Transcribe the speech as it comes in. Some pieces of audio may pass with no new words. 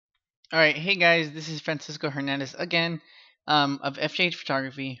All right, hey guys, this is Francisco Hernandez again, of FJH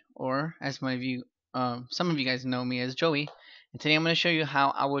Photography, or as some of you guys know me as Joey. And today I'm going to show you how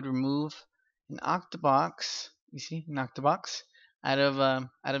I would remove an octabox. You see, an octabox out of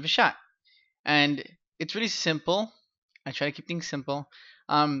a shot, and it's really simple. I try to keep things simple.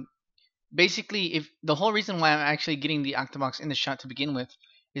 Um, Basically, if the whole reason why I'm actually getting the octabox in the shot to begin with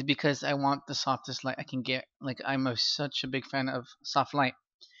is because I want the softest light I can get. Like such a big fan of soft light.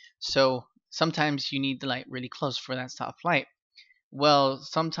 So sometimes you need the light really close for that soft light. Well,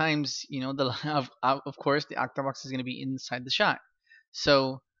 sometimes the of course the octabox is going to be inside the shot.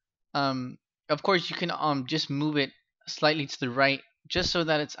 So um, of course you can just move it slightly to the right just so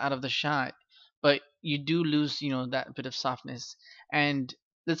that it's out of the shot. But you do lose that bit of softness. And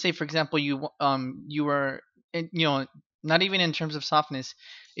let's say for example you were not even in terms of softness,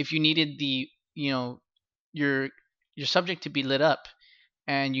 if you needed the your your subject to be lit up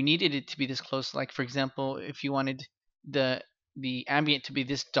and you needed it to be this close, like for example if you wanted the the ambient to be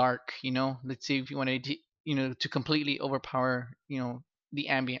this dark, let's say if you wanted to to completely overpower the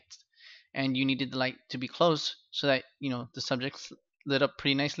ambient, and you needed the light to be close so that the subject's lit up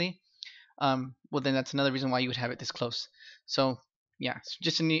pretty nicely. Well, then that's another reason why you would have it this close. So yeah,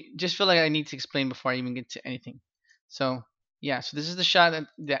 just feel like I need to explain before I even get to anything. So yeah, so this is the shot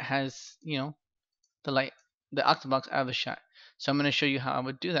that has the light, the octabox out of the shot. So I'm going to show you how I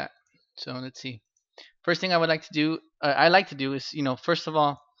would do that. So let's see. First thing I would like to do, is, first of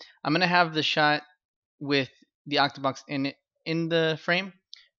all, I'm going to have the shot with the octabox in the frame,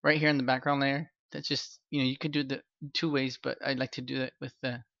 right here in the background layer. That's just, you could do the two ways, but I'd like to do it with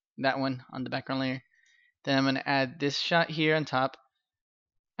that one on the background layer. Then I'm going to add this shot here on top,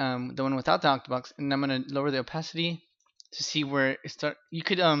 the one without the octabox, and I'm going to lower the opacity to see where it start. You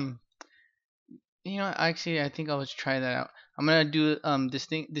could actually, I think I'll just try that out. I'm gonna do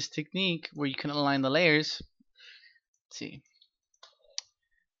this technique where you can align the layers. Let's see,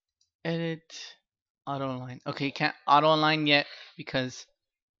 edit, auto align. Okay, you can't auto align yet because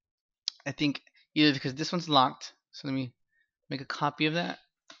I think either because this one's locked. So let me make a copy of that.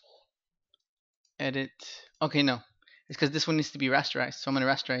 Edit. Okay, no, it's because this one needs to be rasterized. So I'm gonna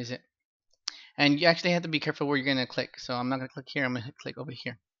rasterize it. And you actually have to be careful where you're gonna click. So I'm not gonna click here. I'm gonna click over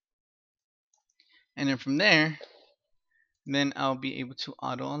here. And then from there, then I'll be able to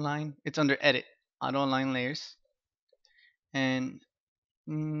auto align. It's under edit, auto align layers, and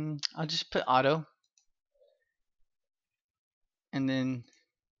I'll just put auto, and then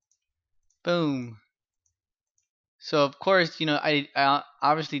boom. So of course, I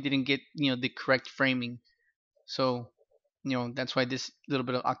obviously didn't get the correct framing, so that's why this little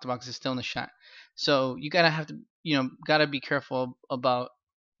bit of octabox is still in the shot. So you gotta be careful about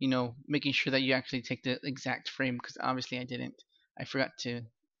making sure that you actually take the exact frame, because obviously I didn't. I forgot to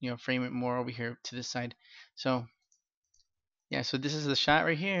frame it more over here to this side. So yeah, so this is the shot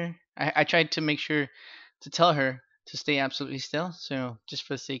right here. I tried to make sure to tell her to stay absolutely still, so just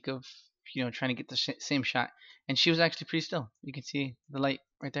for the sake of trying to get the same shot, and she was actually pretty still. You can see the light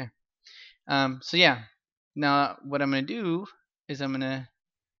right there. So yeah, now what I'm gonna do is I'm gonna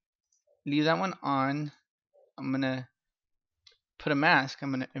leave that one on. I'm gonna put a mask.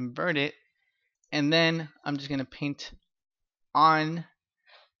 I'm gonna invert it, and then I'm just gonna paint on.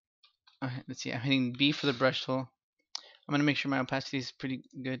 Let's see. I'm hitting B for the brush tool. I'm gonna make sure my opacity is pretty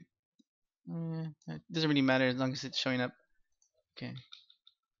good. It doesn't really matter as long as it's showing up. Okay.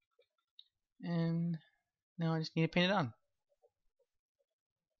 And now I just need to paint it on.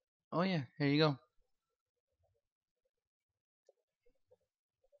 Oh yeah, there you go.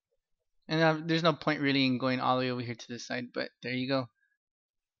 And there's no point really in going all the way over here to this side, but there you go.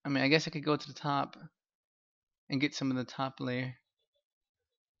 I mean, I guess I could go to the top and get some of the top layer.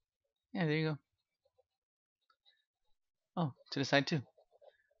 Yeah, there you go. Oh, to the side too.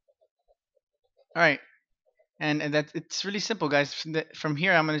 All right, and it's really simple, guys. From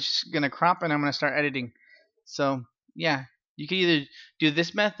here, I'm just gonna crop and I'm gonna start editing. So yeah, you could either do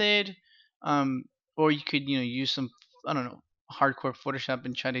this method, or you could use some, I don't know, hardcore Photoshop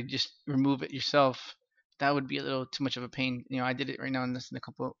and try to just remove it yourself. That would be a little too much of a pain. I did it right now in less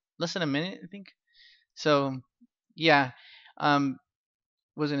than a minute, I think. So yeah, what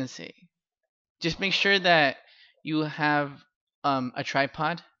was I gonna say? Just make sure that you have a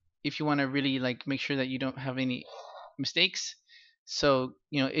tripod if you want to really like make sure that you don't have any mistakes. So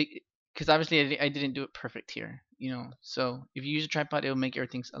because obviously I didn't do it perfect here. So if you use a tripod, it'll make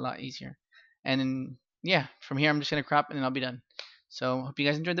everything a lot easier. And then yeah, from here I'm just gonna crop and then I'll be done. So hope you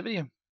guys enjoyed the video.